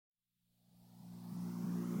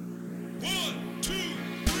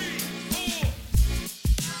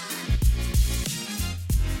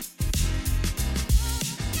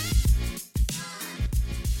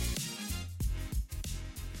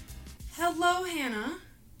Hello, Hannah.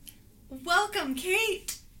 Welcome,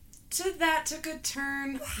 Kate, To That Took a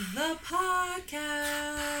Turn, the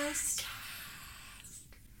podcast.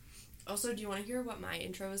 Also, do you want to hear what my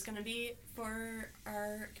intro is going to be for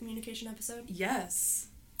our communication episode? Yes.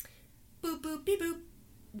 Boop, boop, beep, boop.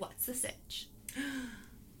 What's the sitch?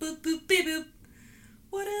 Boop, boop, beep, boop.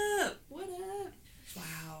 What up? What up?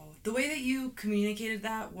 Wow. The way that you communicated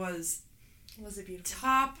that was it beautiful?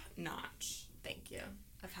 top notch. Thank you.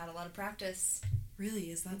 I've had a lot of practice.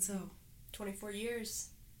 Really? Is that so? 24 years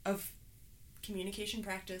Of... communication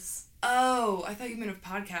practice. Oh, I thought you meant of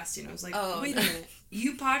podcasting. I was like, wait a minute.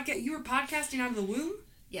 You were podcasting out of the womb?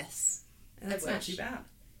 Yes. That's not too bad.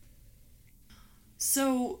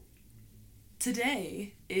 So,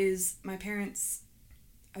 today is my parents',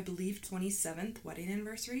 I believe, 27th wedding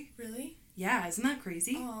anniversary. Really? Yeah, isn't that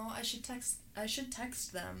crazy? Oh, I should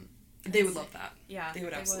text them. They would love that. Yeah. They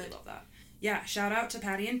would absolutely love that. Yeah, shout out to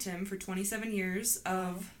Patty and Tim for 27 years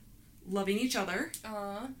of loving each other.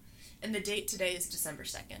 And the date today is December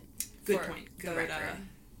 2nd. Good point. Good. Record.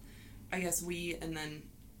 I guess we and then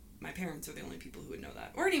my parents are the only people who would know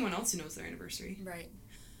that. Or anyone else who knows their anniversary. Right.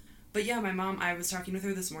 But yeah, my mom, I was talking with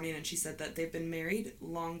her this morning and she said that they've been married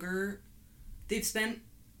longer. They've spent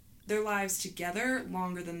their lives together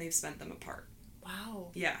longer than they've spent them apart. Wow.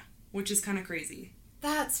 Yeah, which is kind of crazy.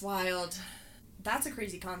 That's wild. That's a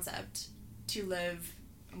crazy concept. To live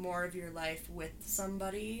more of your life with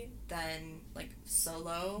somebody than, like,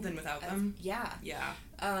 solo. Than without them? Yeah. Yeah.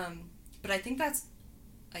 But I think that's,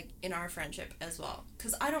 like, in our friendship as well.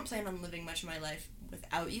 Because I don't plan on living much of my life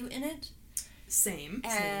without you in it. Same.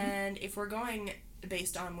 And if we're going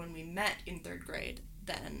based on when we met in 3rd grade,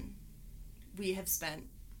 then we have spent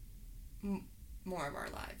more of our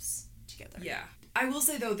lives together. Yeah. I will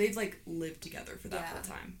say, though, they've, like, lived together for that Yeah. whole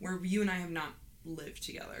time. Where you and I have not lived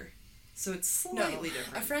together. So it's slightly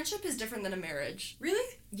different. A friendship is different than a marriage.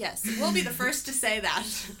 Really? Yes. We'll be the first to say that.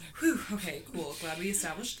 Whew. Okay, cool. Glad we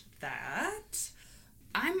established that.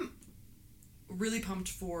 I'm really pumped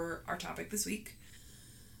for our topic this week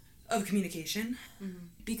of communication. Mm-hmm.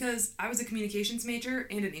 Because I was a communications major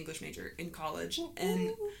and an English major in college. Ooh.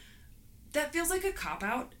 And that feels like a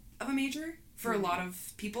cop-out of a major. For a lot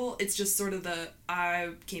of people, it's just sort of I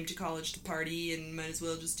came to college to party and might as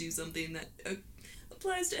well just do something that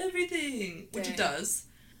applies to everything, which it does.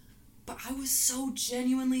 But I was so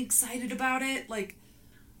genuinely excited about it. Like,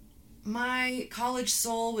 my college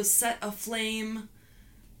soul was set aflame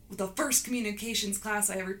with the first communications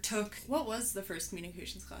class I ever took. What was the first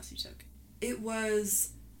communications class you took? It was,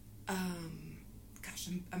 gosh,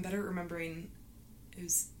 I'm better at remembering. It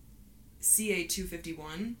was CA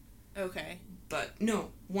 251. Okay. But,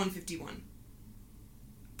 no, 151.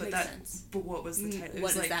 But Makes sense. But what was the title?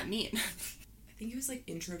 What does that mean? I think it was, like,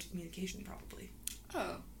 Intro to Communication, probably.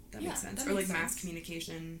 Oh. That makes sense. Or, like, mass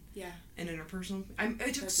communication. Yeah. And interpersonal.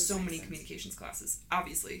 I took so many communications classes,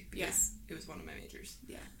 obviously, because it was one of my majors.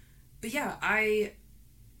 Yeah. But, yeah, I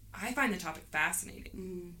find the topic fascinating.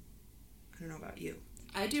 Mm. I don't know about you.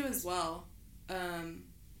 I do as well.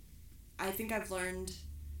 I think I've learned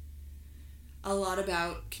a lot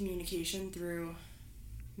about communication through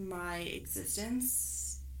my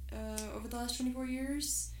existence over the last 24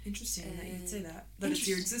 years. Interesting that you'd say that. That it's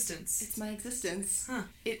your existence. It's my existence. Huh.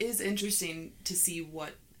 It is interesting to see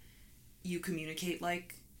what you communicate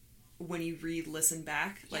like when you re-listen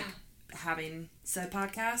back. Like, having said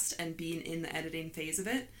podcast and being in the editing phase of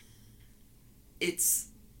it. It's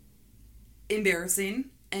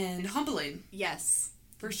embarrassing and humbling. Yes.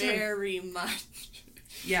 For sure. Very much.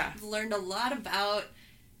 Yeah. I've learned a lot about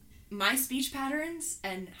my speech patterns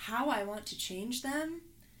and how I want to change them,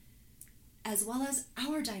 as well as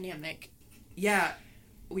our dynamic. Yeah.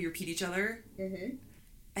 We repeat each other. Mm-hmm.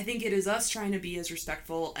 I think it is us trying to be as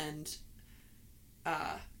respectful and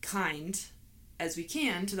kind as we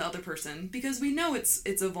can to the other person, because we know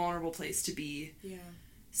it's a vulnerable place to be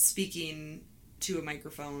speaking to a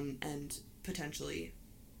microphone and potentially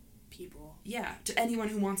people. Yeah, to anyone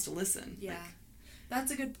who wants to listen. Yeah. That's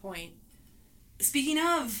a good point. Speaking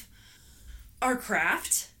of our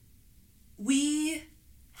craft, we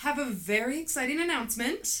have a very exciting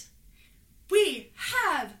announcement. We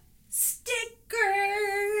have stickers!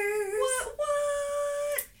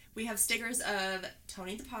 What? We have stickers of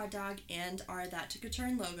Tony the Pod Dog and our That Took a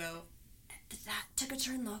Turn logo. The That Took a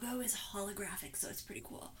Turn logo is holographic, so it's pretty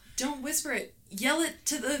cool. Don't whisper it. Yell it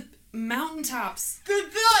to the mountaintops. The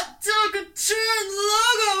That Took a Turn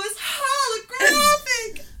logo is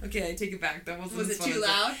holographic! Okay, I take it back. That wasn't Was as it fun too as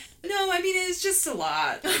loud? No, I mean, it's just a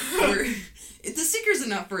lot. The sticker's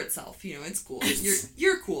enough for itself. You know, it's cool.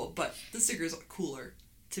 You're cool, but the sticker's cooler,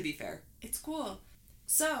 to be fair. It's cool.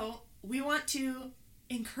 So, we want to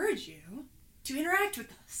encourage you to interact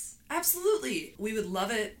with us. Absolutely. We would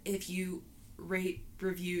love it if you rate,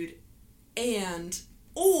 reviewed,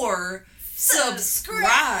 or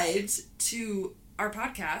subscribed to our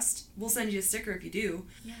podcast. We'll send you a sticker if you do.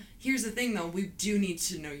 Yeah. Here's the thing, though. We do need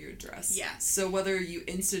to know your address. Yeah. So whether you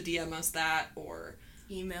Insta DM us that or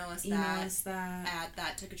email us that at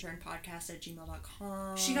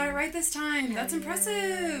thattookaturn@gmail.com. She got it right this time. That's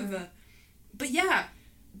impressive. Yeah. But yeah,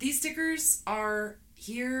 these stickers are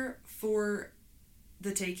here for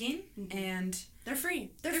the taking, and they're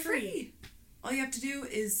free. They're free. All you have to do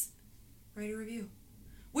is write a review,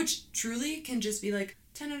 which truly can just be like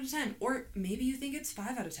 10 out of 10, or maybe you think it's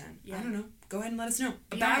 5 out of 10. Yeah. I don't know. Go ahead and let us know.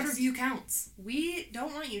 A bad review counts. We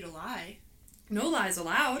don't want you to lie. No lies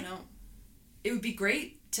allowed. No. It would be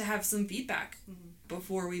great to have some feedback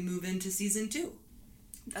before we move into season 2.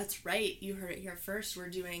 That's right. You heard it here first. We're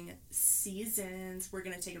doing seasons. We're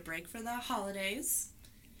going to take a break for the holidays.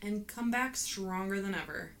 And come back stronger than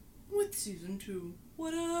ever. With season 2.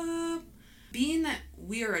 What up? Being that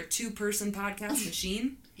we are a 2-person podcast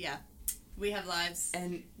machine. Yeah. We have lives.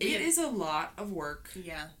 And it is a lot of work.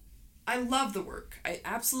 Yeah. I love the work. I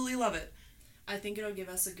absolutely love it. I think it'll give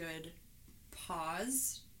us a good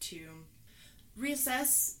pause to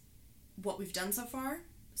reassess what we've done so far,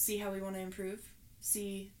 see how we want to improve,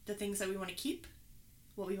 see the things that we want to keep,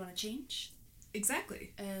 what we want to change.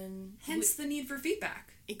 Exactly. And hence the need for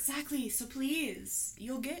feedback. Exactly. So please,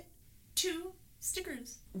 you'll get 2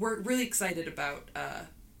 stickers. We're really excited about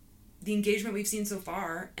the engagement we've seen so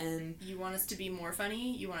far, and you want us to be more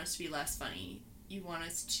funny, you want us to be less funny, you want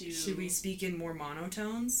us to... Should we speak in more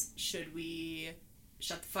monotones? Should we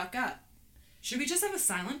shut the fuck up? Should we just have a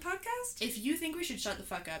silent podcast? If you think we should shut the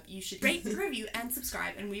fuck up, you should rate, review, and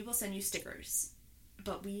subscribe, and we will send you stickers.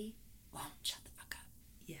 But we won't shut the fuck up.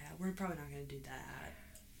 Yeah, we're probably not going to do that.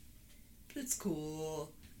 But it's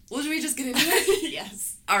cool. Well, should we just get into it?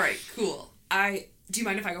 Yes. Alright, cool. Do you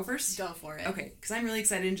mind if I go first? Go for it. Okay, because I'm really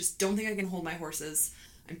excited and just don't think I can hold my horses.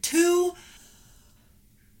 I'm too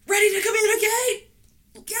ready to communicate!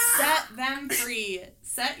 Set them free.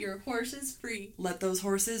 Set your horses free. Let those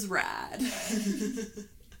horses ride.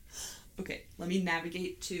 Okay, let me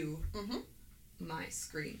navigate to my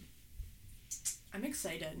screen. I'm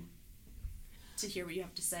excited to hear what you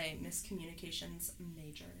have to say, Miss Communications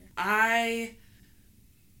Major. I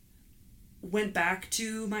went back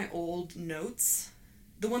to my old notes.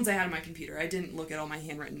 The ones I had on my computer. I didn't look at all my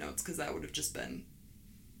handwritten notes because that would have just been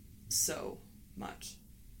so much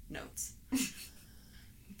notes.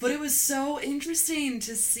 But it was so interesting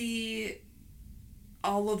to see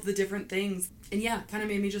all of the different things. And yeah, kind of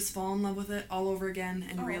made me just fall in love with it all over again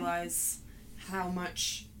and realize how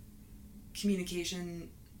much communication,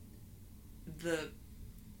 the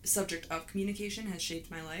subject of communication, has shaped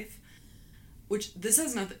my life. Which, this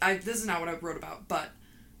is not what I wrote about, but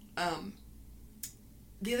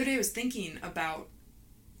the other day I was thinking about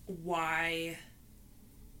why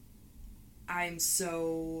I'm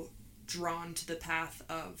so drawn to the path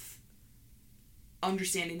of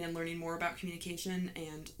understanding and learning more about communication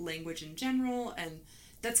and language in general, and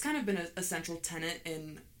that's kind of been a central tenet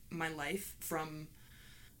in my life from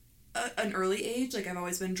an early age. Like, I've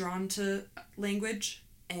always been drawn to language,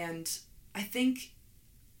 and I think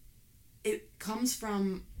it comes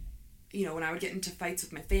from, when I would get into fights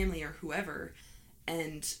with my family or whoever,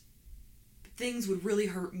 and things would really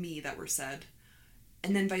hurt me that were said.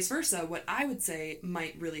 And then vice versa, what I would say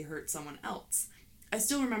might really hurt someone else. I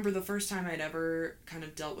still remember the first time I'd ever kind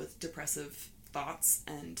of dealt with depressive thoughts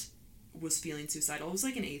and was feeling suicidal. It was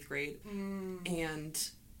like in 8th grade. And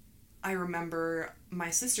I remember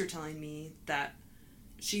my sister telling me that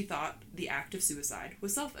she thought the act of suicide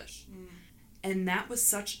was selfish. And that was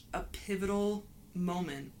such a pivotal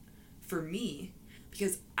moment for me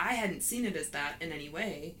because I hadn't seen it as that in any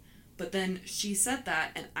way. But then she said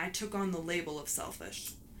that, and I took on the label of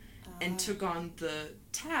selfish and took on the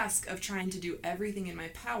task of trying to do everything in my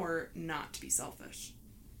power not to be selfish.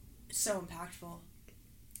 So impactful.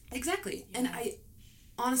 Exactly. Yeah. And I,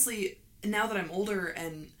 honestly, now that I'm older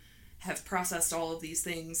and have processed all of these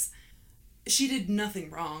things, she did nothing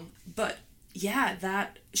wrong. But yeah,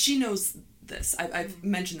 that, she knows this. I've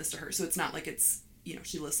mentioned this to her, so it's not like it's,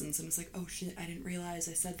 she listens and it's like, oh shit, I didn't realize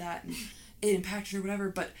I said that and it impacted her or whatever,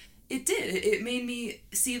 but it did. It made me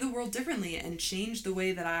see the world differently and change the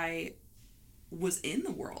way that I was in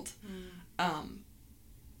the world.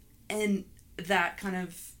 And that kind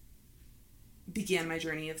of began my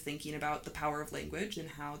journey of thinking about the power of language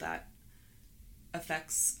and how that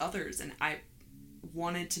affects others. And I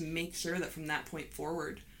wanted to make sure that from that point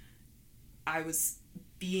forward, I was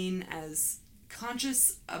being as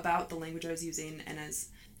conscious about the language I was using and as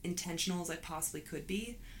intentional as I possibly could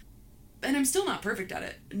be. And I'm still not perfect at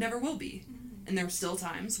it. Never will be. Mm-hmm. And there are still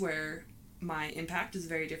times where my impact is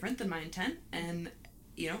very different than my intent. And,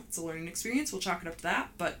 it's a learning experience. We'll chalk it up to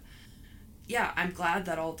that. But, yeah, I'm glad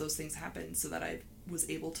that all of those things happened so that I was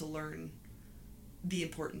able to learn the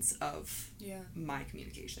importance of my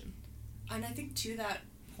communication. And I think, to that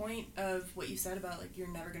point of what you said about, like, you're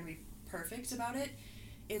never going to be perfect about it,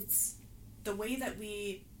 it's the way that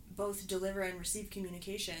we both deliver and receive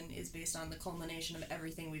communication is based on the culmination of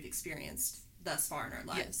everything we've experienced thus far in our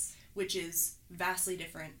lives, which is vastly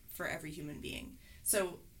different for every human being.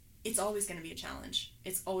 So it's always going to be a challenge.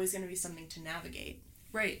 It's always going to be something to navigate.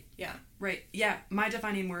 Right. Yeah. Right. Yeah. My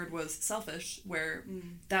defining word was selfish, where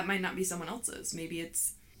that might not be someone else's. Maybe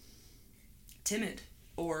it's timid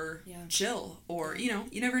or chill or, you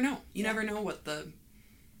never know. You never know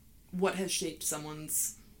what has shaped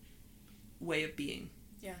someone's way of being.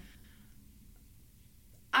 Yeah.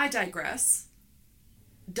 I digress.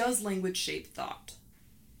 Does language shape thought?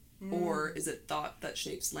 Or is it thought that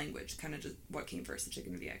shapes language? Kind of just what came first, the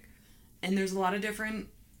chicken or the egg? And there's a lot of different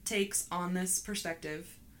takes on this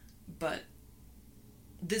perspective, but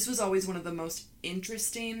this was always one of the most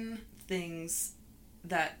interesting things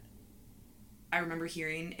that I remember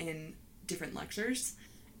hearing in different lectures,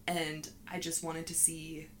 and I just wanted to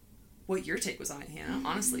see what your take was on it, Hannah.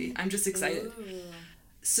 Honestly, I'm just excited. Ooh.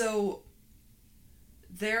 So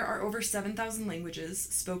there are over 7,000 languages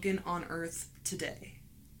spoken on Earth today.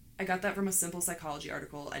 I got that from a Simple Psychology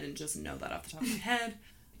article. I didn't just know that off the top of my head.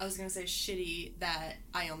 I was going to say shitty that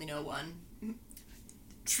I only know one.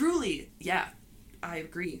 Truly, yeah, I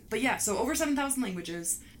agree. But yeah, so over 7,000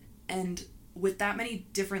 languages, and with that many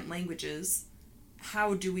different languages,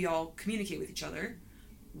 how do we all communicate with each other?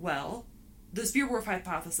 Well, the Spear-Whorf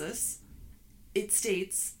hypothesis, it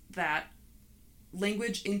states that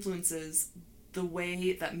language influences the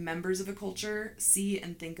way that members of a culture see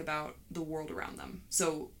and think about the world around them.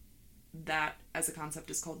 So that, as a concept,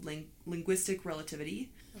 is called linguistic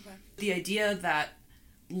relativity. Okay. The idea that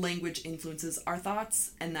language influences our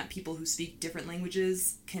thoughts and that people who speak different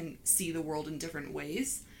languages can see the world in different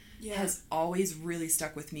ways has always really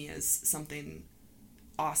stuck with me as something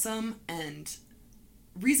awesome, and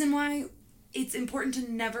reason why it's important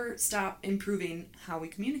to never stop improving how we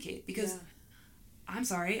communicate, because I'm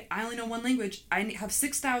sorry, I only know one language. I have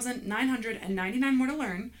 6,999 more to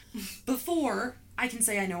learn before I can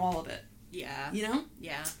say I know all of it. Yeah. You know?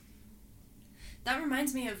 Yeah. That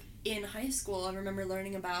reminds me of, in high school, I remember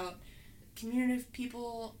learning about community of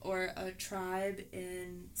people or a tribe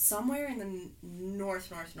in somewhere in the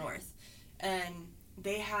north. And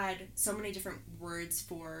they had so many different words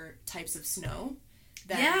for types of snow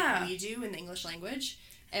that we do in the English language,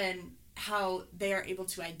 and how they are able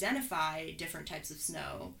to identify different types of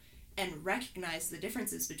snow and recognize the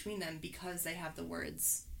differences between them because they have the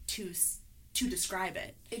words to describe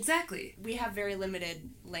it. Exactly. We have very limited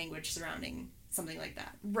language surrounding something like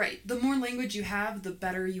that. Right. The more language you have, the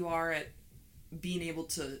better you are at being able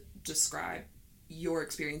to describe your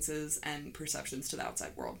experiences and perceptions to the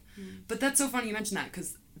outside world. But that's so funny you mentioned that,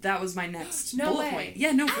 because that was my next bullet point.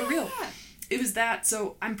 Yeah, no, for real. It was that.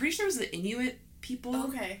 So I'm pretty sure it was the Inuit people.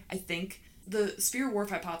 Okay. I think the Spear-Whorf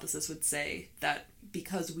hypothesis would say that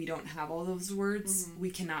because we don't have all those words, we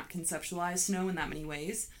cannot conceptualize snow in that many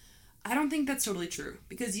ways. I don't think that's totally true,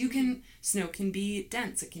 because snow can be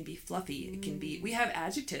dense, it can be fluffy, it can be, we have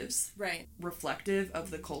adjectives reflective of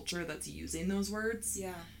the culture that's using those words.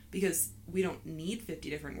 Yeah. Because we don't need 50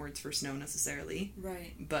 different words for snow necessarily.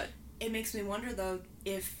 Right. But it makes me wonder, though,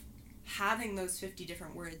 if having those 50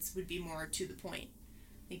 different words would be more to the point.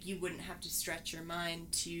 Like, you wouldn't have to stretch your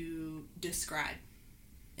mind to describe.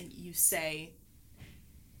 And you say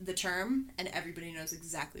the term, and everybody knows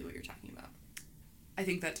exactly what you're talking about. I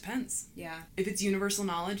think that depends. Yeah. If it's universal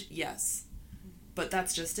knowledge, yes. But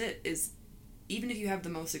that's just it, is even if you have the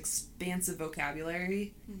most expansive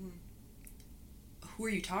vocabulary, who are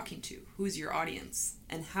you talking to? Who's your audience?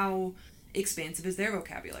 And how expansive is their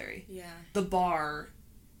vocabulary? Yeah. The bar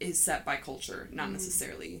is set by culture, not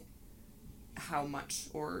necessarily how much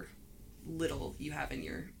or little you have in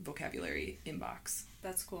your vocabulary inbox.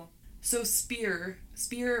 That's cool. So Spear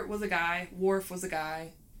was a guy, Whorf was a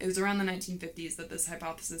guy. It was around the 1950s that this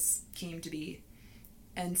hypothesis came to be.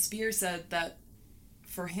 And Spear said that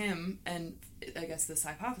for him, and I guess this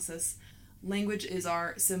hypothesis, language is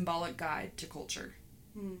our symbolic guide to culture.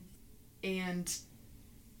 And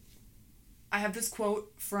I have this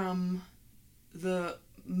quote from the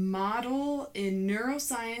model in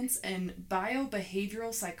neuroscience and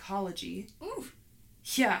biobehavioral psychology. Ooh.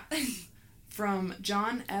 Yeah. From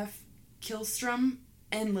John F. Kihlstrom,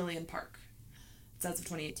 and Lillian Park. It's as of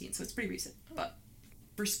 2018, so it's pretty recent. But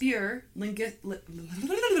for Speer,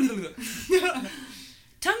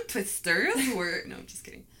 tongue twisters were... No, just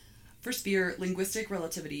kidding. For Speer, linguistic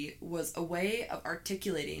relativity was a way of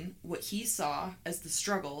articulating what he saw as the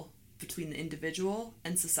struggle between the individual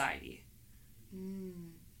and society.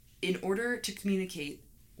 In order to communicate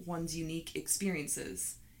one's unique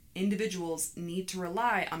experiences, individuals need to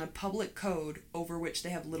rely on a public code over which they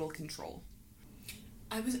have little control.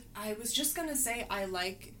 I was just gonna say I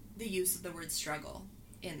like the use of the word struggle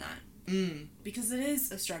in that. Because it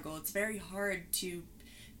is a struggle. It's very hard to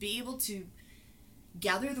be able to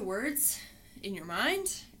gather the words in your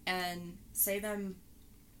mind and say them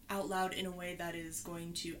out loud in a way that is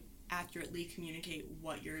going to accurately communicate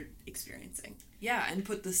what you're experiencing. Yeah, and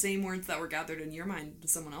put the same words that were gathered in your mind to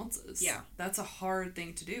someone else's. Yeah. That's a hard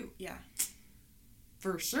thing to do. Yeah.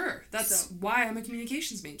 For sure. That's why I'm a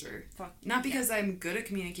communications major. Not because I'm good at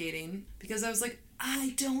communicating, because I was like,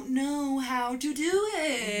 I don't know how to do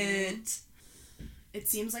it. It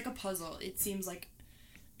seems like a puzzle. It seems like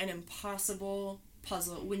an impossible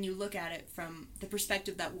puzzle when you look at it from the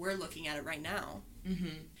perspective that we're looking at it right now.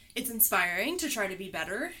 It's inspiring to try to be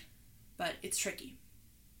better, but it's tricky.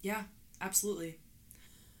 Yeah, absolutely.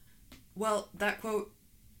 Well, that quote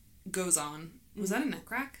goes on. Was that a neck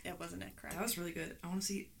crack? It was a neck crack. That was really good. I want to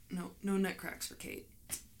see... No neck cracks for Kate.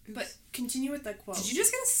 Oops. But continue with the quote. Did you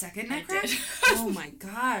just get a second neck crack? Oh my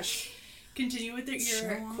gosh. Continue with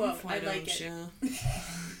your quote. I like it. Yeah.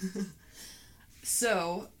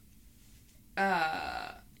 So,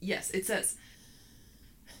 yes, it says,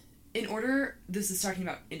 this is talking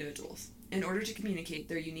about individuals. In order to communicate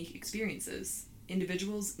their unique experiences,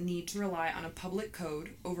 individuals need to rely on a public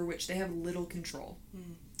code over which they have little control.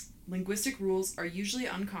 Linguistic rules are usually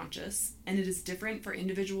unconscious, and it is different for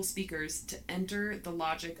individual speakers to enter the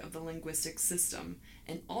logic of the linguistic system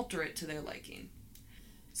and alter it to their liking.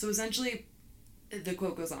 So essentially, the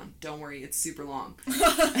quote goes on. Don't worry, it's super long.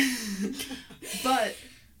 But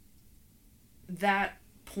that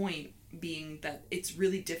point being that it's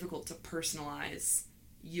really difficult to personalize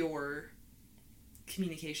your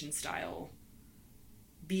communication style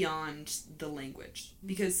beyond the language,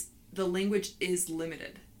 because the language is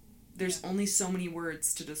limited. There's only so many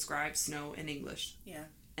words to describe snow in English. Yeah.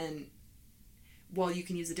 And while you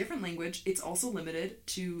can use a different language, it's also limited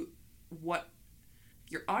to what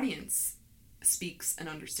your audience speaks and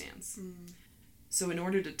understands. So in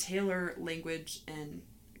order to tailor language and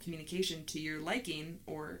communication to your liking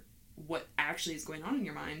or what actually is going on in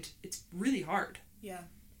your mind, it's really hard. Yeah.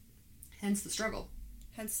 Hence the struggle.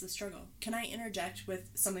 Can I interject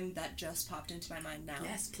with something that just popped into my mind now?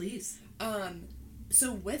 Yes, please.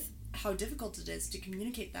 So with how difficult it is to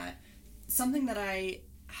communicate that, something that I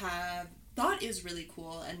have thought is really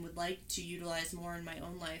cool and would like to utilize more in my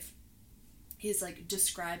own life is like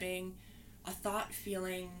describing a thought,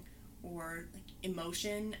 feeling, or like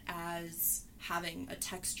emotion as having a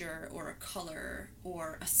texture or a color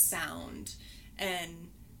or a sound. And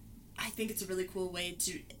I think it's a really cool way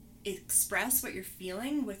to express what you're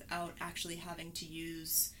feeling without actually having to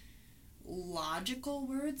use logical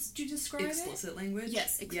words to describe explicit language?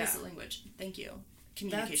 Yes, explicit language. Thank you.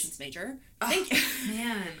 Communications major. Thank you.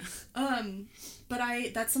 Man. But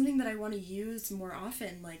that's something that I want to use more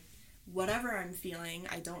often. Like, whatever I'm feeling,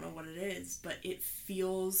 I don't know what it is, but it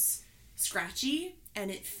feels scratchy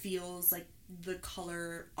and it feels like the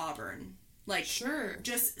color auburn. Like, sure.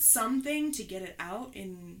 Just something to get it out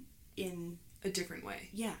in a different way.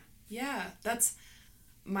 Yeah. Yeah, that's...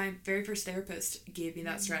 My very first therapist gave me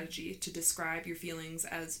that strategy to describe your feelings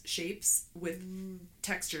as shapes with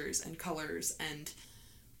textures and colors, and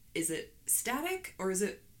is it static or is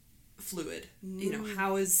it fluid? You know,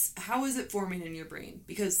 how is it forming in your brain?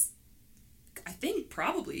 Because I think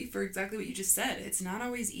probably for exactly what you just said, it's not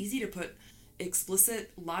always easy to put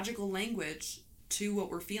explicit logical language to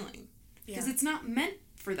what we're feeling, because it's not meant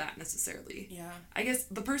for that necessarily. Yeah. I guess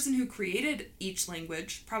the person who created each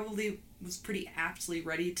language probably was pretty aptly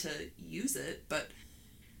ready to use it, but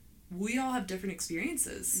we all have different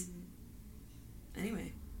experiences.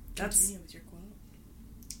 Anyway, that's... Continue with your quote.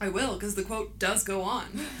 I will, because the quote does go on.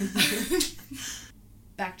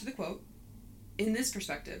 Back to the quote. In this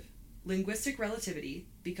perspective, linguistic relativity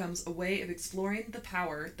becomes a way of exploring the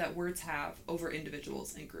power that words have over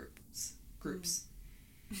individuals and groups. Groups.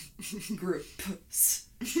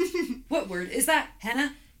 What word is that,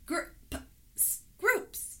 Hannah? Groups.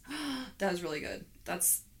 That was really good.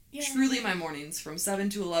 That's truly my mornings. From 7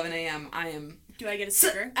 to 11 a.m. I am... Do I get a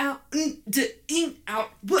sticker? Out, words.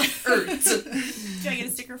 Do I get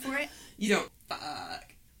a sticker for it? You don't.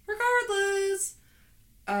 Fuck. Regardless.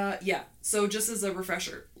 Yeah. So just as a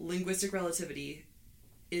refresher, linguistic relativity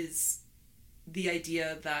is the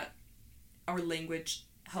idea that our language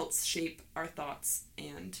helps shape our thoughts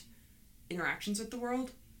and interactions with the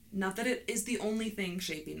world. Not that it is the only thing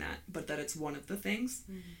shaping that, but that it's one of the things.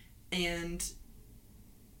 Mm-hmm. And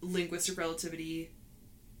linguistic relativity,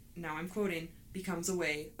 now I'm quoting, becomes a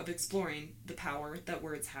way of exploring the power that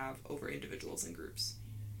words have over individuals and groups.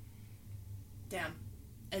 Damn.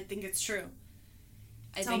 I think it's true.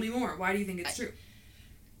 Tell me more. Why do you think it's true?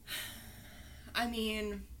 I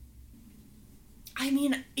mean,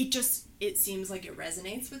 it seems like it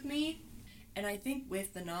resonates with me. And I think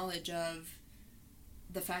with the knowledge of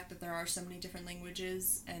the fact that there are so many different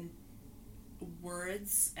languages and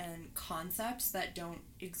words and concepts that don't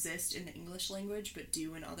exist in the English language but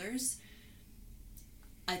do in others,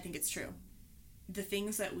 I think it's true. The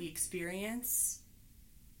things that we experience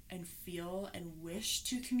and feel and wish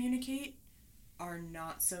to communicate are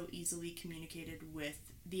not so easily communicated with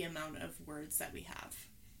the amount of words that we have.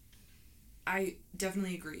 I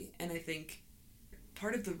definitely agree. And I think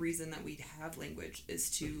part of the reason that we have language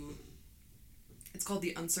is it's called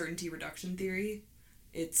the uncertainty reduction theory.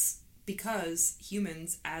 It's because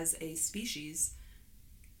humans as a species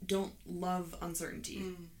don't love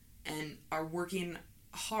uncertainty and are working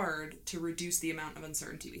hard to reduce the amount of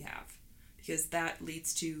uncertainty we have, because that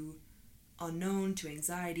leads to unknown, to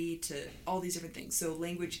anxiety, to all these different things. So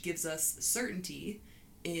language gives us certainty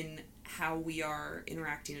in how we are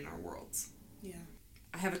interacting in our worlds. Yeah.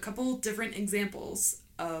 I have a couple different examples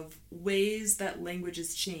of ways that language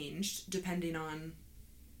is changed depending on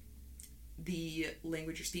the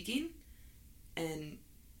language you're speaking, and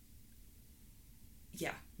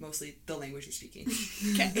yeah, mostly the language you're speaking.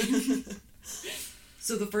 Okay.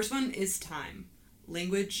 So the first one is time.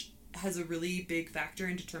 Language has a really big factor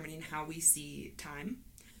in determining how we see time.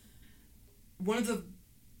 One of the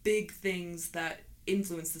big things that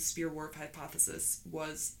influenced the Spear-Whorf hypothesis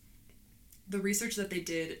was the research that they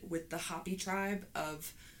did with the Hopi tribe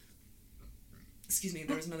of... Excuse me,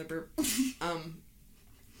 there was another burp.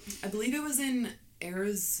 I believe it was in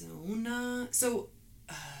Arizona. So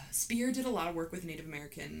Spear did a lot of work with Native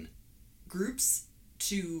American groups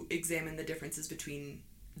to examine the differences between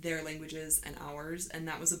their languages and ours, and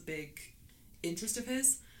that was a big interest of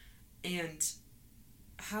his. And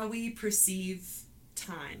how we perceive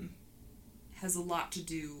time has a lot to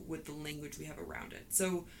do with the language we have around it.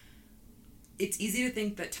 So it's easy to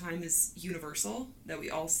think that time is universal, that we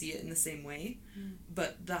all see it in the same way,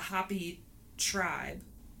 but the Hopi tribe,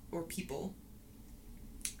 or people,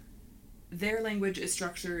 their language is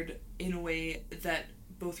structured in a way that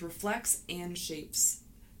both reflects and shapes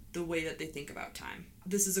the way that they think about time.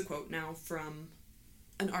 This is a quote now from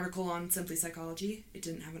an article on Simply Psychology. It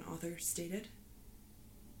didn't have an author stated.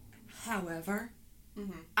 However,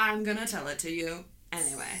 I'm gonna tell it to you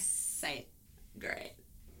anyway. Say it. Great.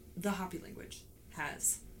 The Hopi language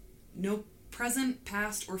has no present,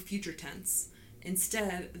 past, or future tense.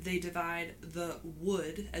 Instead, they divide the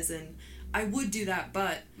would, as in, I would do that,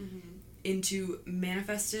 but, into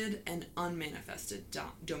manifested and unmanifested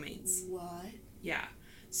domains. What? Yeah.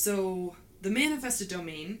 So, the manifested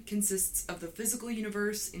domain consists of the physical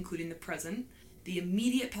universe, including the present, the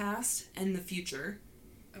immediate past, and the future.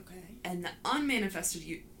 Okay. And the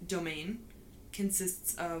unmanifested domain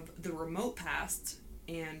consists of the remote past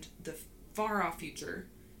and the far-off future,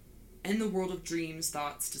 and the world of dreams,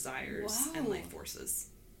 thoughts, desires, and life forces.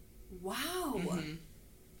 Wow.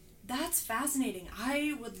 That's fascinating.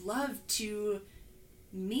 I would love to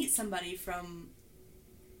meet somebody from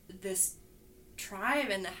this tribe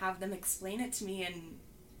and have them explain it to me, and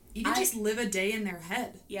even just live a day in their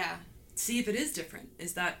head. Yeah. See if it is different.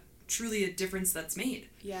 Is that truly a difference that's made?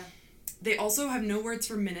 Yeah. They also have no words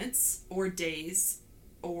for minutes or days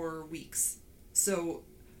or weeks. So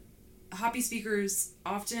Hopi speakers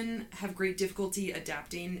often have great difficulty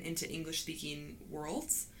adapting into English-speaking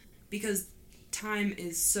worlds because time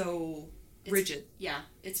is so rigid. Yeah,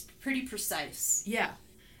 it's pretty precise. Yeah.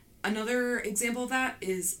 Another example of that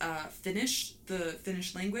is Finnish, the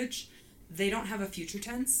Finnish language. They don't have a future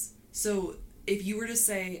tense. So if you were to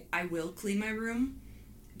say, I will clean my room,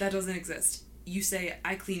 that doesn't exist. You say,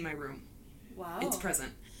 I clean my room. Wow. It's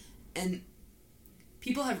present. And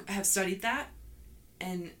people have studied that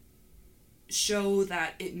and show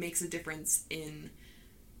that it makes a difference in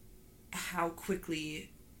how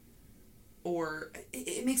quickly, or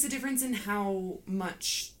it makes a difference in how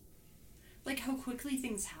much, like how quickly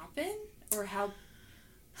things happen, or how,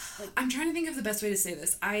 like, I'm trying to think of the best way to say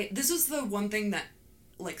this. This was the one thing that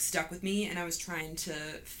like stuck with me, and I was trying to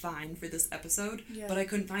find for this episode, but I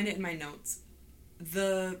couldn't find it in my notes.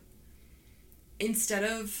 instead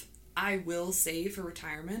of I will say for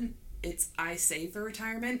retirement, it's I say for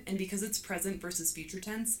retirement. And because it's present versus future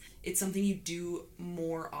tense, it's something you do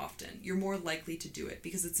more often. You're more likely to do it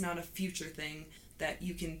because it's not a future thing that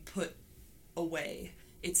you can put away.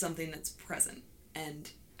 It's something that's present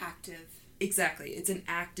and active. Exactly. It's an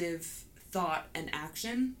active thought and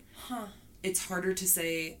action. Huh. It's harder to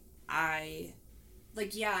say I...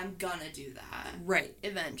 Like, yeah, I'm gonna do that. Right.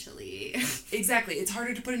 Eventually. Exactly. It's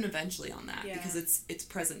harder to put an eventually on that Yeah. because it's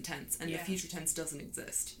present tense and the future tense doesn't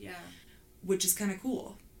exist. Yeah. Which is kind of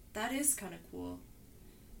cool. That is kind of cool.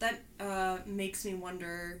 That makes me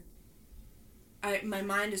wonder... my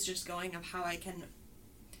mind is just going of how I can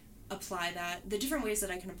apply that, the different ways that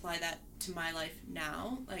I can apply that to my life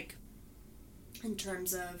now, like, in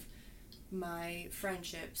terms of my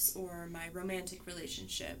friendships or my romantic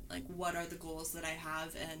relationship, like, what are the goals that I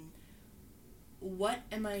have, and what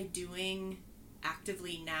am I doing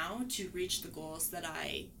actively now to reach the goals that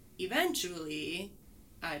I eventually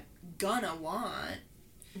gonna want.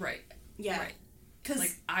 Right. Yeah. Right. 'Cause,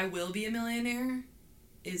 like, I will be a millionaire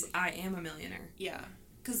is I am a millionaire. Yeah.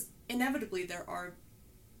 Because inevitably there are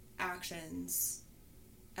actions,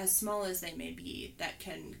 as small as they may be, that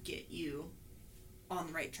can get you on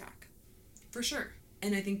the right track. For sure.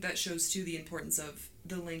 And I think that shows, too, the importance of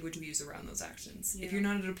the language we use around those actions. Yeah. If you're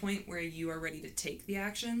not at a point where you are ready to take the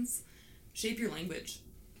actions, shape your language.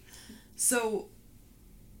 So,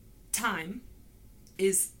 time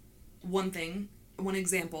is one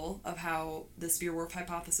example of how the Spear-Whorf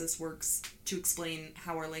hypothesis works to explain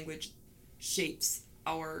how our language shapes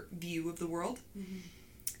our view of the world. Mm-hmm.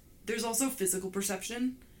 There's also physical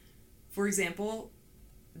perception. For example,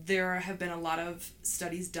 there have been a lot of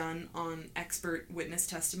studies done on expert witness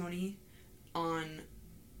testimony on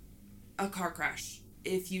a car crash.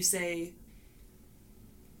 If you say,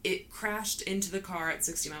 it crashed into the car at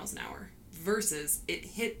 60 miles an hour versus it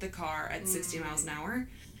hit the car at 60 miles an hour,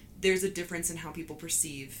 there's a difference in how people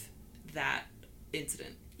perceive that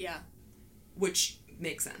incident. Yeah. Which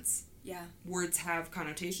makes sense. Yeah. Words have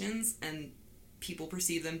connotations and people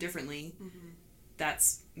perceive them differently. Mm-hmm.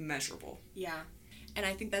 That's measurable. Yeah. And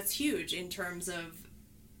I think that's huge in terms of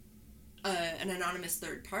an anonymous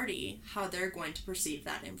third party, how they're going to perceive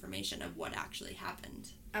that information of what actually happened.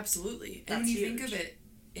 Absolutely. That's and when you huge. think of it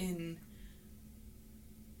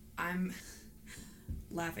I'm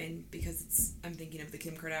laughing because I'm thinking of the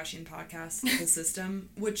Kim Kardashian podcast, The System,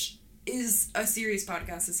 which is a serious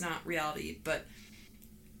podcast. It's not reality, but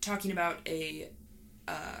talking about a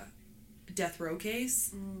death row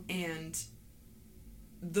case and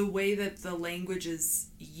the way that the language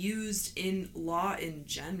is used in law in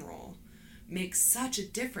general makes such a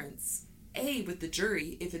difference. A, with the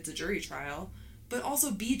jury, if it's a jury trial, but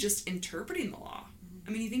also B, just interpreting the law.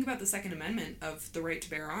 I mean, you think about the Second Amendment of the right to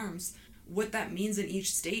bear arms, what that means in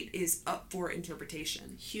each state is up for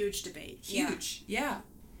interpretation. Huge debate. Huge. Yeah.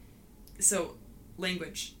 So,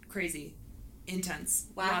 language. Crazy. Intense.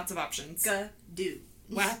 Lots of options. Wack-a-doo.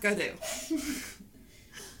 Wack-a-doo.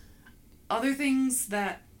 Other things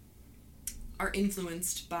that are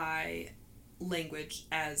influenced by language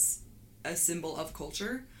as a symbol of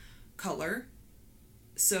culture, color.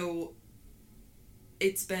 So,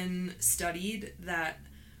 it's been studied that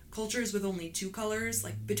cultures with only 2 colors,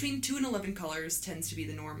 like between 2 and 11 colors tends to be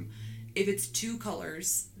the norm. If it's 2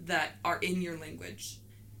 colors that are in your language,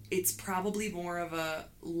 it's probably more of a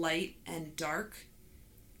light and dark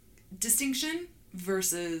distinction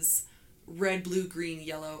versus red, blue, green,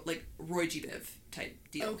 yellow, like Roy G. Biv type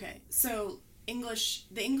deal. Okay, so the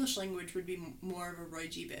English language would be more of a Roy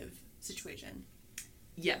G. Biv situation.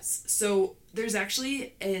 Yes. So there's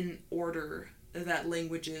actually an order that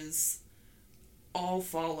languages all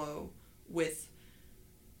follow with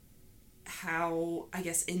how, I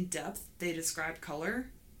guess, in depth they describe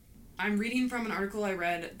color. I'm reading from an article I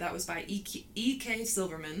read that was by E.K.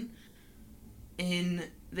 Silverman in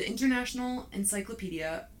the International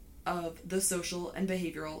Encyclopedia of the Social and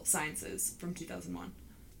Behavioral Sciences from 2001.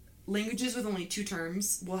 Languages with only 2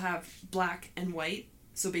 terms will have black and white,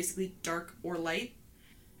 so basically dark or light.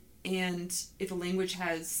 And if a language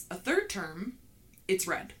has a 3rd term, it's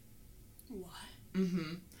red. What?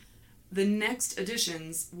 Mm-hmm. The next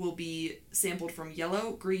additions will be sampled from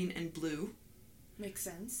yellow, green, and blue. Makes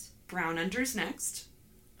sense. Brown enters next.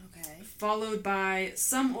 Okay. Followed by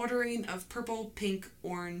some ordering of purple, pink,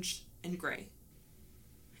 orange, and gray.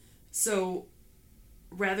 So,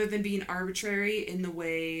 rather than being arbitrary in the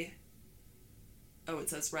way... Oh, it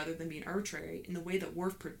says rather than being arbitrary in the way that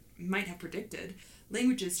Worf might have predicted,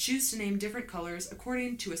 languages choose to name different colors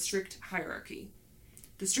according to a strict hierarchy.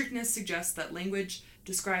 The strictness suggests that language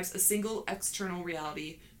describes a single external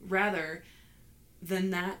reality rather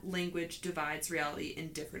then that language divides reality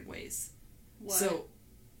in different ways. What? So,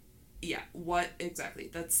 yeah, what exactly?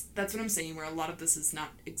 That's what I'm saying, where a lot of this is not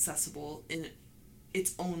accessible in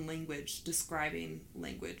its own language, describing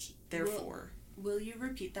language. Therefore... Will you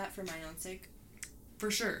repeat that for my own sake? For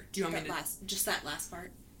sure. Do you want me to... Just that last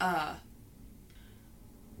part.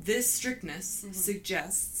 This strictness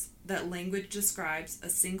suggests that language describes a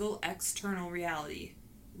single external reality,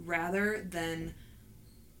 rather than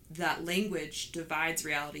that language divides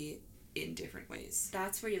reality in different ways.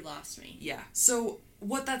 That's where you lost me. Yeah. So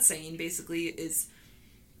what that's saying basically is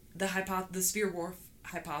the Spear-Whorf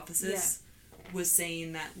hypothesis was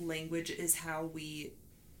saying that language is how we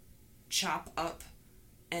chop up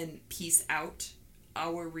and piece out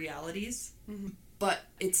our realities, but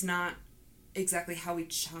it's not exactly how we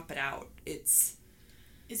chop it out. Is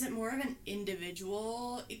it more of an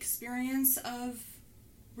individual experience of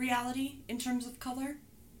reality in terms of color?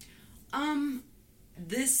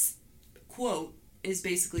 This quote is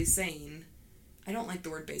basically saying, I don't like the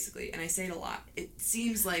word basically, and I say it a lot. It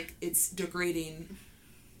seems like it's degrading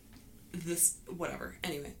this, whatever.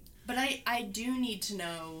 Anyway. But I do need to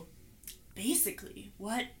know, basically,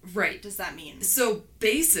 what does that mean? So,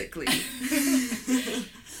 basically,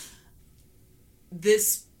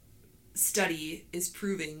 this study is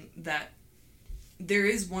proving that there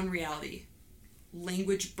is one reality.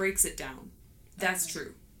 Language breaks it down. That's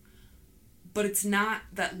true. But it's not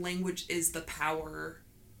that language is the power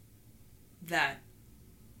that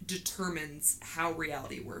determines how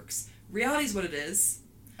reality works. Reality is what it is.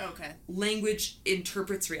 Okay. Language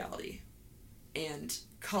interprets reality. And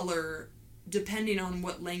color, depending on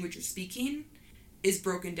what language you're speaking, is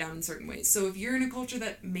broken down in certain ways. So if you're in a culture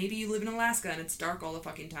that maybe you live in Alaska and it's dark all the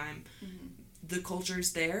fucking time, the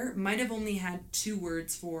cultures there might have only had 2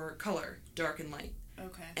 words for color, dark and light.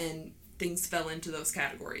 Okay. And things fell into those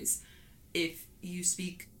categories. If you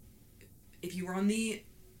were on the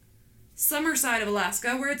summer side of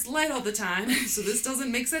Alaska where it's light all the time, so this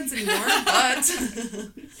doesn't make sense anymore, but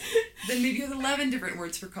then maybe you had 11 different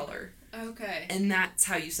words for color. Okay. And that's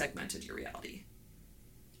how you segmented your reality.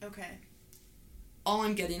 Okay. All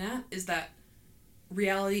I'm getting at is that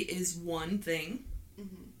reality is one thing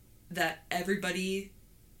that everybody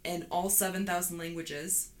in all 7,000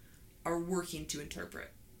 languages are working to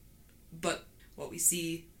interpret. But what we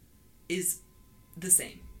see is the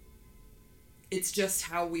same. It's just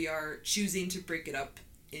how we are choosing to break it up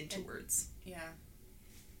into words. Yeah.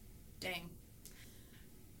 Dang.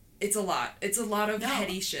 It's a lot. It's a lot of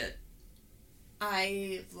heady shit.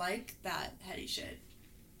 I like that heady shit.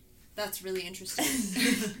 That's really interesting.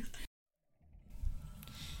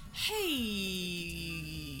 Hey,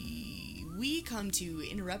 we come to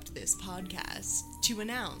interrupt this podcast to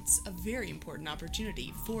announce a very important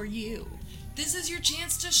opportunity for you. This is your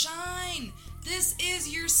chance to shine. This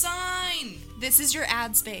is your sign. This is your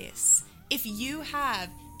ad space. If you have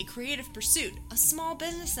a creative pursuit, a small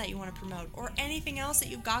business that you want to promote, or anything else that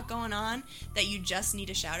you've got going on that you just need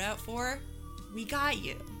a shout out for, we got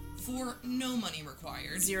you. For no money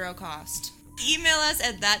required. 0 cost. Email us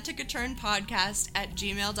at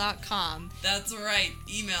thattookaturnpodcast@gmail.com. That's right.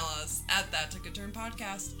 Email us at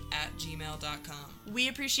thattookaturnpodcast@gmail.com. We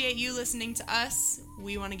appreciate you listening to us.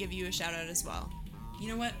 We want to give you a shout out as well. You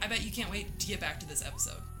know what? I bet you can't wait to get back to this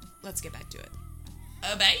episode. Let's get back to it.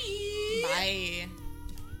 Bye. Bye.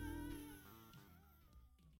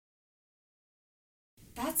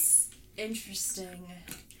 That's interesting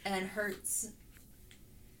and hurts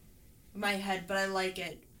my head, but I like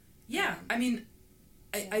it. Yeah, I mean,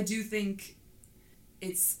 I do think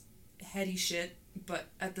it's heady shit, but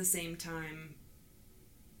at the same time,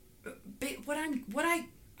 I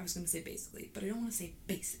was going to say basically, but I don't want to say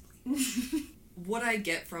basically. What I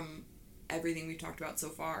get from everything we've talked about so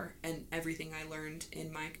far and everything I learned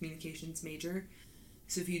in my communications major,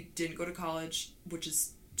 so if you didn't go to college, which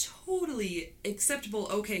is totally acceptable,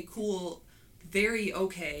 okay, cool, very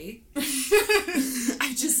okay.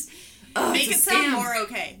 I just... Make it sound more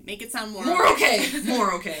okay. Make it sound more okay.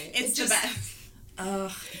 More okay. It's the best.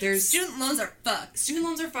 There's... Student loans are fucked. Student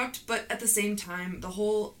loans are fucked, but at the same time, the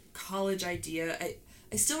whole college idea...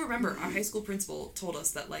 I still remember our high school principal told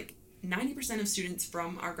us that, 90% of students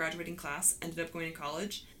from our graduating class ended up going to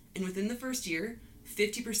college, and within the first year,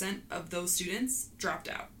 50% of those students dropped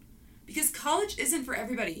out. Because college isn't for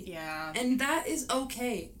everybody. Yeah. And that is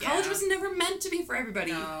okay. Yeah. College was never meant to be for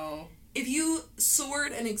everybody. No. If you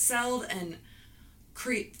soared and excelled and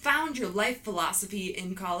found your life philosophy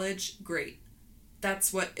in college, great.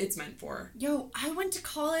 That's what it's meant for. Yo, I went to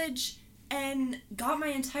college and got my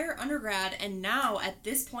entire undergrad, and now, at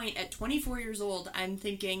this point, at 24 years old, I'm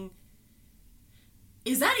thinking,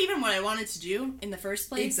 is that even what I wanted to do in the first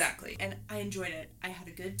place? Exactly. And I enjoyed it. I had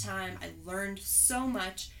a good time. I learned so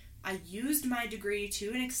much. I used my degree to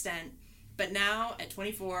an extent. But now, at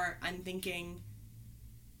 24, I'm thinking...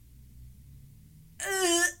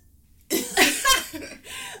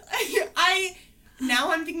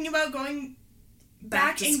 I'm thinking about going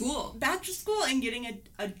back to school and getting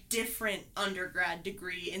a different undergrad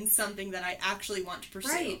degree in something that I actually want to pursue.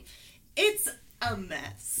 Right. It's a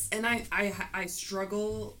mess. And I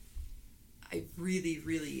struggle. I really,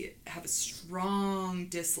 really have a strong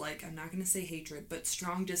dislike. I'm not going to say hatred, but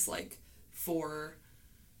strong dislike for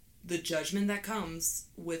the judgment that comes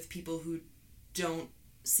with people who don't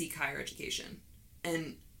seek higher education.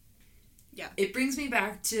 And yeah, it brings me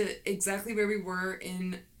back to exactly where we were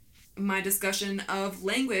in my discussion of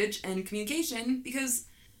language and communication, because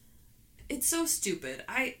it's so stupid.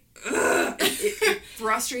 It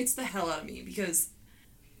frustrates the hell out of me, because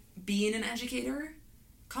being an educator,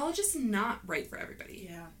 college is not right for everybody.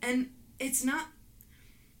 Yeah. And it's not...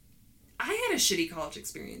 I had a shitty college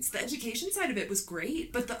experience. The education side of it was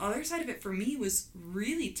great, but the other side of it for me was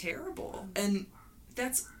really terrible. And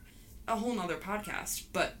that's a whole nother podcast,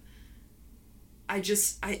 but I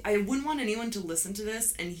wouldn't want anyone to listen to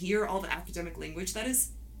this and hear all the academic language that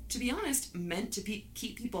is, to be honest, meant to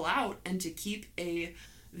keep people out and to keep a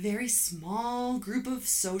very small group of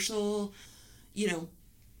social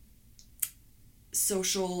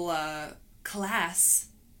class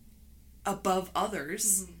above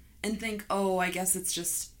others, and think, oh, I guess it's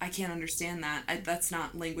just, I can't understand that. That's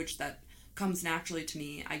not language that comes naturally to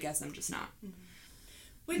me. I guess I'm just not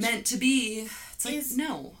meant to be. It's like,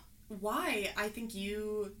 no. Why I think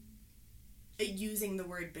you using the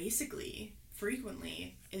word basically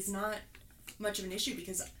frequently is not much of an issue,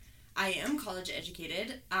 because I am college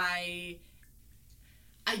educated. I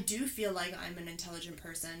do feel like I'm an intelligent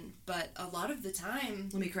person, but a lot of the time...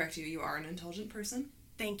 Let me correct you. You are an intelligent person.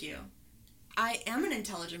 Thank you. I am an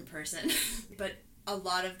intelligent person, but a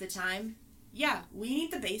lot of the time, yeah, we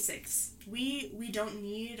need the basics. We don't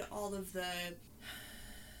need all of the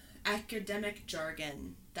academic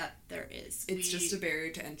jargon that there is. It's just a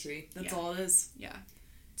barrier to entry. That's all it is. Yeah.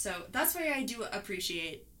 So that's why I do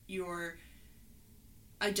appreciate your...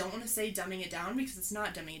 I don't want to say dumbing it down, because it's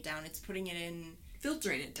not dumbing it down. It's putting it in...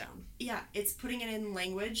 Filtering it down. Yeah, it's putting it in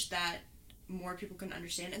language that more people can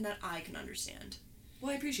understand and that I can understand.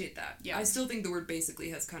 Well, I appreciate that. Yeah. I still think the word basically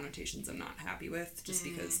has connotations I'm not happy with, just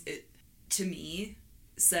because it, to me,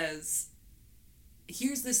 says,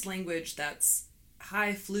 here's this language that's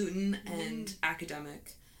highfalutin and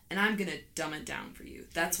academic, and I'm going to dumb it down for you.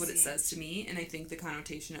 That's what it says to me, and I think the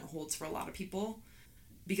connotation it holds for a lot of people,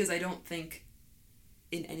 because I don't think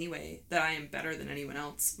in any way that I am better than anyone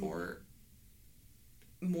else or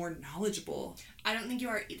more knowledgeable. I don't think you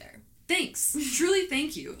are either. Thanks. Truly,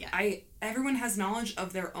 thank you. Yeah. Everyone has knowledge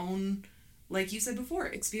of their own, like you said before,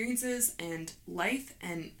 experiences and life,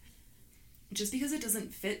 and just because it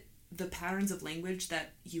doesn't fit the patterns of language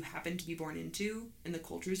that you happen to be born into and the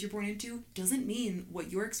cultures you're born into doesn't mean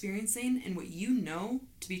what you're experiencing and what you know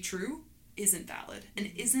to be true isn't valid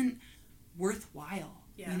and isn't worthwhile,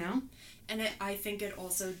 you know? And I think it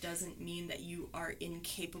also doesn't mean that you are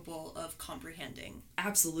incapable of comprehending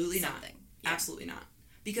Absolutely something. Not. Absolutely not.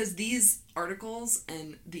 Because these articles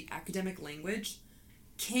and the academic language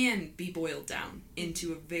can be boiled down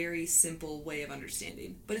into a very simple way of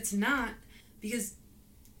understanding. But it's not, because,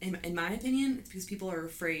 in my opinion, it's because people are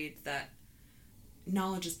afraid that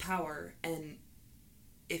knowledge is power, and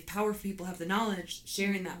if powerful people have the knowledge,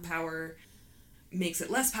 sharing that power makes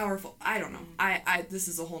it less powerful. I don't know. This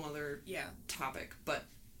is a whole other topic, but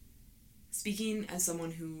speaking as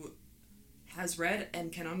someone who has read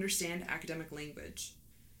and can understand academic language,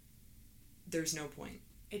 there's no point.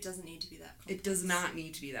 It doesn't need to be that complex. It does not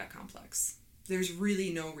need to be that complex. There's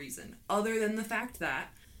really no reason, other than the fact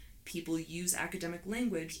that people use academic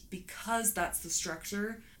language because that's the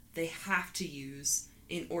structure they have to use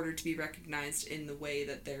in order to be recognized in the way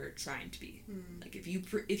that they're trying to be. Like, if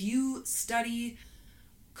you study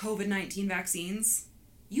COVID-19 vaccines,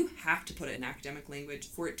 you have to put it in academic language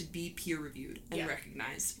for it to be peer-reviewed and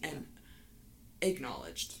recognized and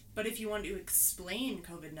acknowledged. But if you want to explain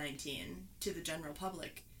COVID-19 to the general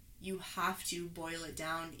public, you have to boil it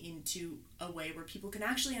down into a way where people can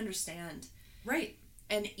actually understand. Right.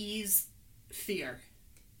 And ease fear.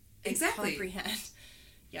 Exactly. And comprehend.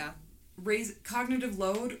 Yeah. Raise cognitive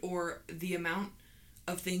load, or the amount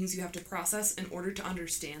of things you have to process in order to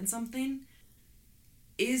understand something,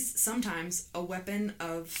 is sometimes a weapon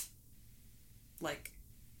of, like,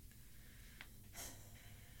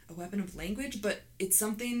 a weapon of language, but it's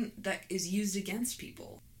something that is used against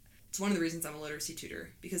people. It's one of the reasons I'm a literacy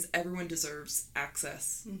tutor, because everyone deserves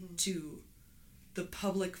access to the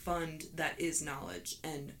public fund that is knowledge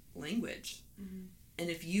and language. And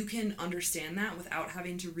if you can understand that without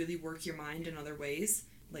having to really work your mind in other ways,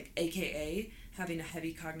 like AKA having a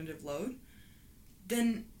heavy cognitive load,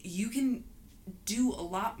 then you can do a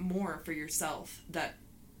lot more for yourself,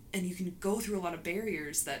 and you can go through a lot of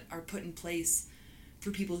barriers that are put in place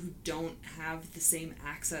for people who don't have the same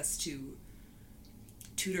access to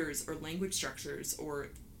tutors or language structures or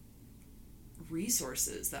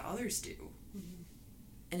resources that others do.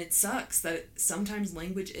 And it sucks that sometimes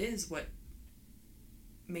language is what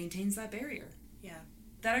maintains that barrier. Yeah.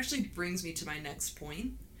 That actually brings me to my next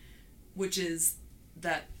point, which is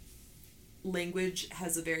that language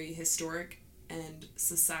has a very historic and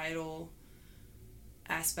societal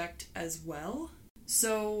aspect as well.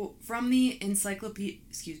 So from the International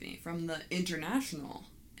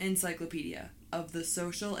Encyclopedia of the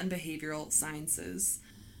Social and Behavioral Sciences,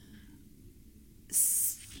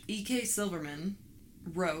 E.K. Silverman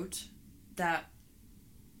wrote that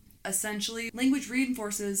essentially language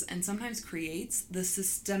reinforces and sometimes creates the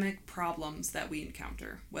systemic problems that we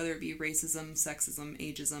encounter, whether it be racism, sexism,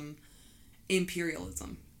 ageism,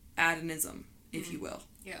 imperialism, adanism, if you will.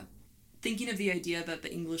 Yeah. Thinking of the idea that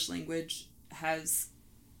the English language has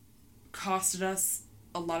costed us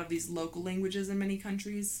a lot of these local languages in many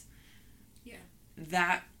countries,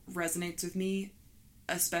 that resonates with me,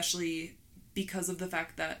 especially because of the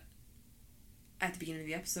fact that at the beginning of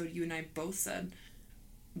the episode, you and I both said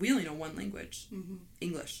we only know one language,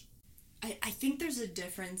 English. I think there's a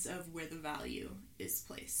difference of where the value is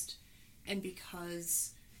placed. And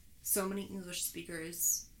because so many English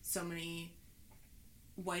speakers, so many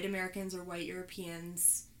white Americans or white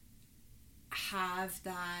Europeans have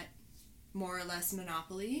that more or less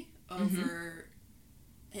monopoly over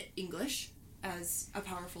English as a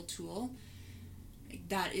powerful tool,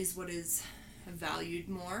 that is what is valued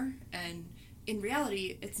more. And in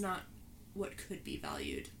reality, it's not what could be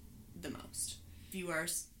valued the most. If you are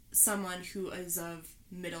someone who is of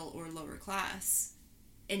middle or lower class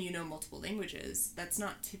and you know multiple languages, that's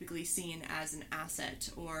not typically seen as an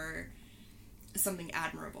asset or something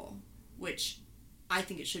admirable, which I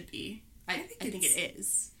think it should be. I think it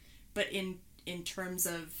is. But in terms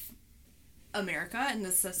of America and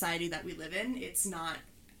the society that we live in, it's not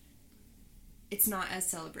as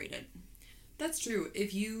celebrated. That's true.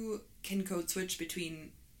 If you can code switch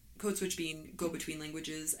being go between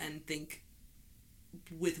languages and think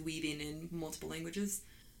with weaving in multiple languages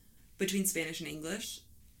between Spanish and English,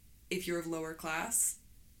 if you're of lower class,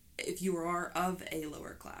 if you are of a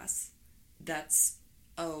lower class, that's,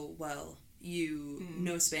 oh, well, you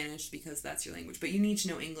know Spanish because that's your language, but you need to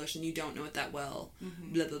know English and you don't know it that well,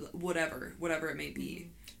 blah, blah, blah, whatever it may be.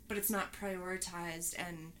 But it's not prioritized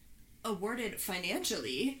and awarded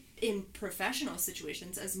financially in professional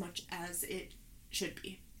situations as much as it should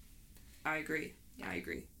be. I agree. Yeah. I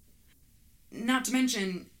agree. Not to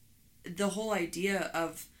mention the whole idea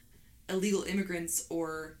of illegal immigrants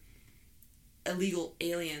or illegal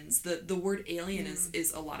aliens. The word alien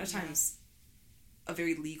is a lot of times a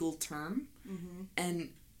very legal term. And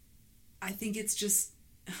I think it's just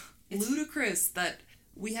ludicrous that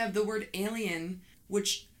we have the word alien,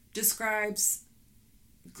 which describes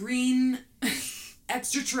green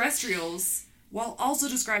extraterrestrials, while also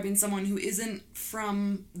describing someone who isn't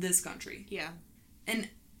from this country. Yeah. And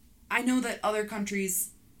I know that other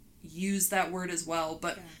countries use that word as well,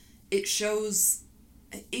 but it shows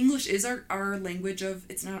English is our language of,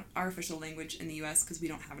 it's not our official language in the US because we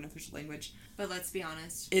don't have an official language. But let's be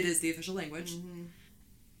honest. It is the official language.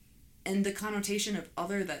 And the connotation of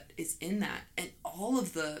other that is in that, and all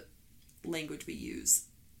of the language we use,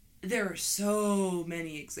 there are so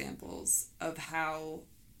many examples of how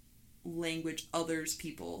language others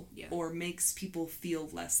people or makes people feel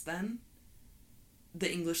less than,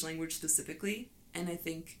 the English language specifically. And I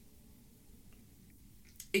think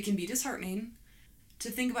it can be disheartening to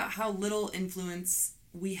think about how little influence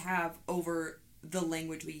we have over the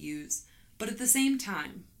language we use. But at the same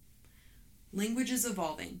time, language is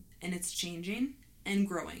evolving and it's changing and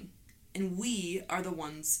growing. And we are the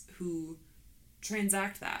ones who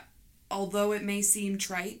transact that. Although it may seem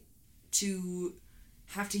trite to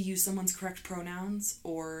have to use someone's correct pronouns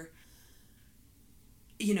or,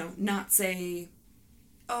 not say,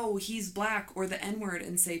 oh, he's black or the N-word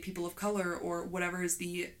and say people of color or whatever is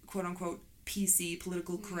the quote-unquote PC,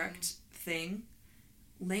 political correct thing.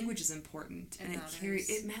 Language is important and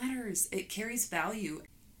it matters. It carries value.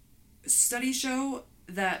 Studies show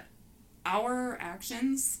that our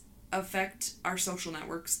actions affect our social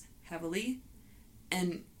networks heavily,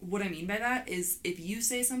 And what I mean by that is if you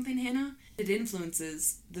say something, Hannah, it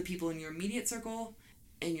influences the people in your immediate circle,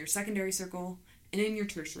 in your secondary circle, and in your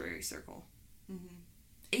tertiary circle.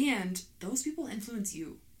 Mm-hmm. And those people influence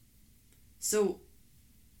you. So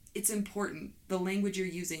it's important, the language you're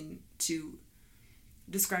using to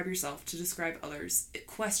describe yourself, to describe others,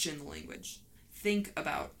 question the language. Think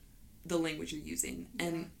about the language you're using.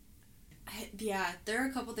 And there are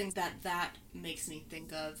a couple things that makes me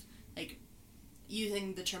think of, like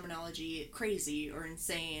using the terminology crazy or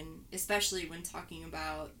insane, especially when talking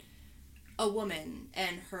about a woman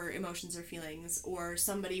and her emotions or feelings, or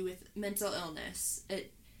somebody with mental illness.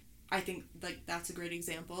 I think like that's a great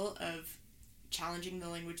example of challenging the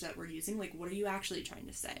language that we're using. Like, what are you actually trying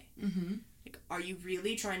to say? Mm-hmm. Like, are you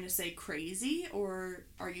really trying to say crazy, or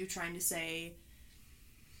are you trying to say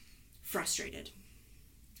frustrated,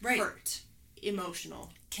 hurt, emotional?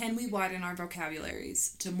 Can we widen our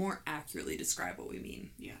vocabularies to more accurately describe what we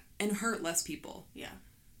mean? Yeah. And hurt less people? Yeah.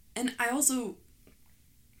 And I also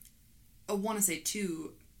want to say,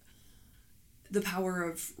 too, the power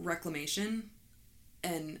of reclamation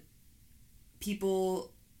and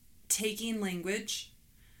people taking language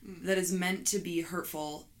that is meant to be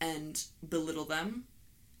hurtful and belittle them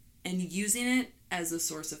and using it as a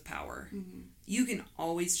source of power. Mm-hmm. You can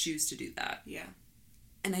always choose to do that. Yeah.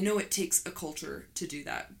 And I know it takes a culture to do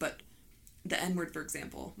that, but the N-word, for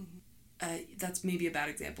example, that's maybe a bad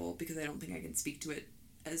example because I don't think I can speak to it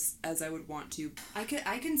as I would want to. I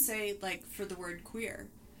can say, like, for the word queer.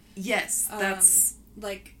 Yes, that's...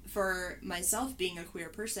 like, for myself being a queer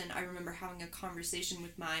person, I remember having a conversation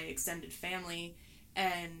with my extended family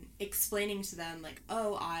and explaining to them, like,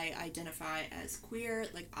 oh, I identify as queer,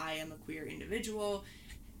 like, I am a queer individual,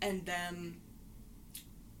 and them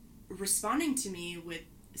responding to me with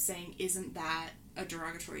saying, isn't that a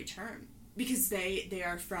derogatory term? Because they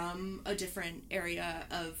are from a different area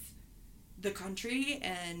of the country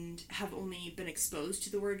and have only been exposed to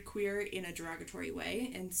the word queer in a derogatory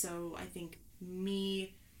way. And so I think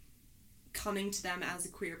me coming to them as a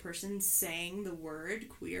queer person saying the word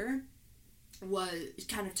queer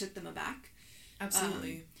kind of took them aback.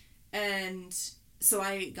 Absolutely. And so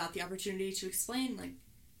I got the opportunity to explain, like,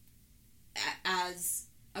 as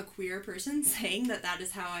a queer person saying that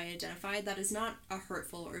is how I identify, that is not a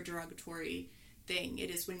hurtful or derogatory thing. It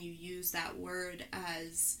is when you use that word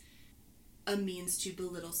as a means to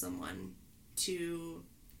belittle someone, to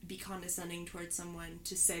be condescending towards someone,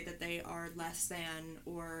 to say that they are less than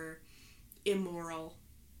or immoral.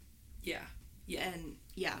 Yeah. And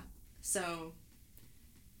so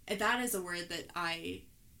that is a word that I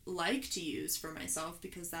like to use for myself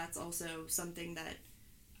because that's also something that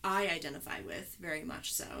I identify with very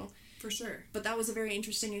much so. For sure. But that was a very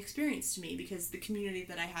interesting experience to me because the community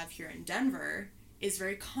that I have here in Denver is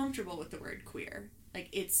very comfortable with the word queer. Like,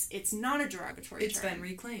 it's not a derogatory term. It's been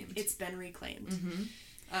reclaimed. It's been reclaimed. Mm-hmm.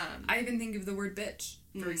 I even think of the word bitch,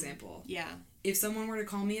 for example. Yeah. If someone were to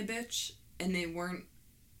call me a bitch and they weren't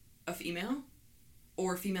a female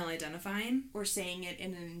or female identifying, or saying it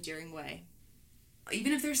in an endearing way.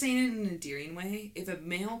 Even if they're saying it in an endearing way, if a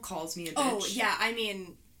male calls me a bitch... Oh, yeah, I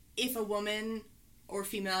mean, if a woman or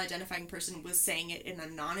female identifying person was saying it in a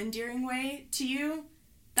non-endearing way to you,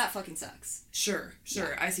 that fucking sucks. Sure.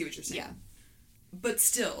 Yeah. I see what you're saying. Yeah. But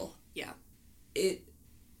still... Yeah. It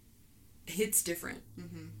hits different.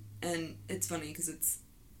 Mm-hmm. And it's funny because it's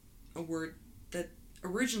a word that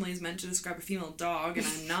originally is meant to describe a female dog, and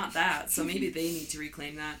I'm not that, so maybe they need to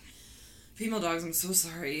reclaim that. Female dogs, I'm so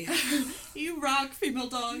sorry. You rock, female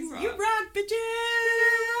dogs. You rock,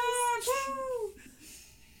 bitches! Woo!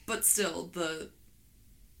 But still,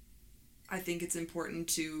 I think it's important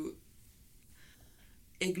to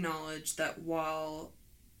acknowledge that while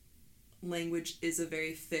language is a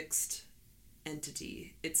very fixed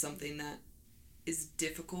entity, it's something that is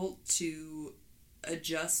difficult to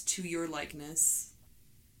adjust to your likeness.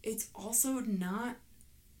 It's also not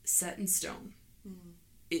set in stone. Mm.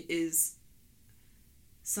 It is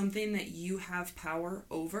something that you have power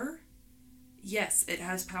over. Yes, it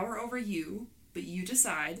has power over you, but you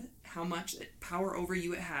decide how much power over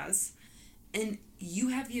you it has, and you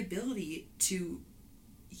have the ability to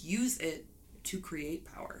use it to create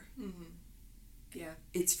power. Mm-hmm. Yeah.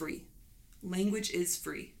 It's free. Language is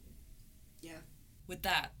free. Yeah. With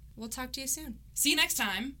that, we'll talk to you soon. See you next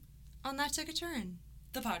time on That Took a Turn,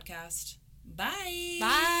 the podcast. Bye.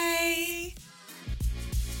 Bye.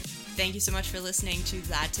 Thank you so much for listening to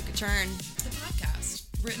That Took a Turn, the podcast.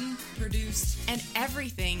 Written, produced, and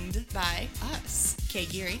everythinged by us, Kay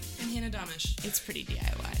Geary and Hannah Damish. It's pretty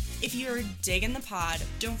DIY. If you're digging the pod,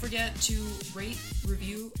 Don't forget to rate,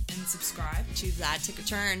 review, and subscribe to That Took a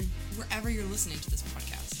Turn. wherever you're listening to this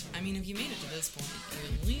podcast. I mean, if you made it to this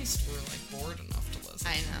point, at least we're like bored enough to listen.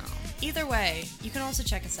 I know. Either way, you can also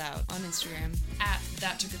check us out on Instagram. At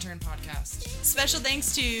That Took a Turn podcast. Special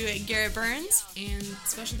thanks to Garrett Burns. And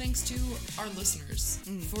special thanks to our listeners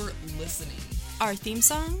for listening. Our theme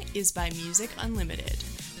song is by Music Unlimited.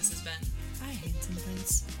 This has been a Handsome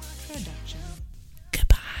Prince production.